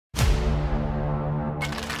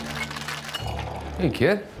Hey,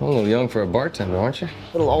 kid. A little young for a bartender, aren't you?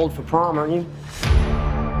 A little old for prom, aren't you?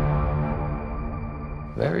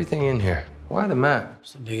 Everything in here. Why the map?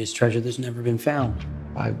 It's the biggest treasure that's never been found.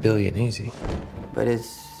 5 billion, easy. But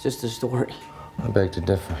it's just a story. I beg to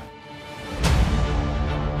differ.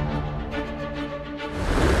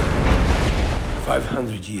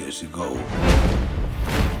 "500 years ago,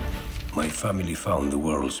 my family found the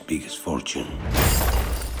world's biggest fortune,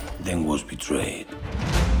 then was betrayed.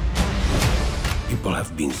 People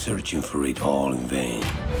have been searching for it all in vain.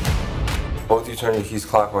 Both you turn your keys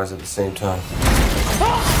clockwise at the same time.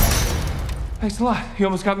 Thanks a lot. You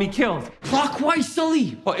almost got me killed. Clockwise,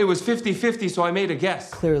 Sully! Well, it was 50-50, so I made a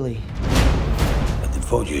guess. Clearly. But the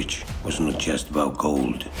voyage was not just about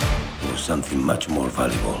gold. It was something much more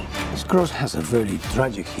valuable. This cross has a very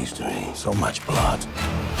tragic history. So much blood.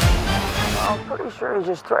 I'm pretty sure he's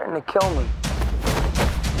just threatening to kill me.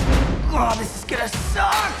 Oh, this is gonna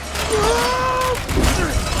suck!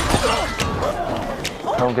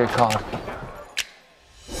 Don't get caught.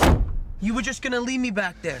 You were just gonna leave me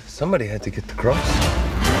back there. Somebody had to get the cross.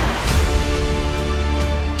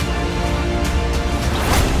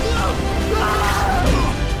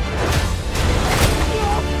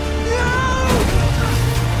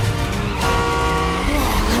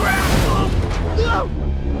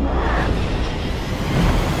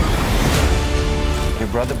 Your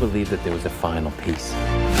brother believed that there was a final piece.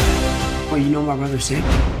 Well, you know my brother's sick.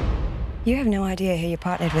 You have no idea who you're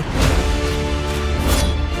partnered with.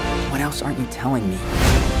 What else aren't you telling me?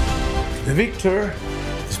 The victor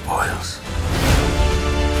spoils.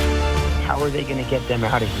 How are they gonna get them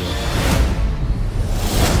out of here?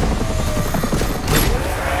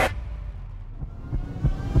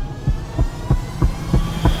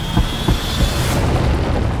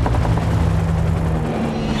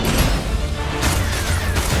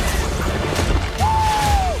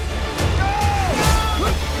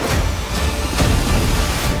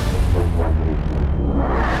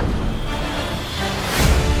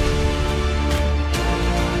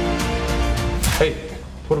 Hey,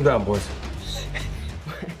 put him down, boys.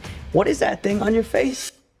 What is that thing on your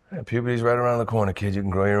face? Yeah, puberty's right around the corner, kid. You can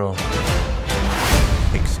grow your own.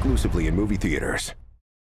 Exclusively in movie theaters.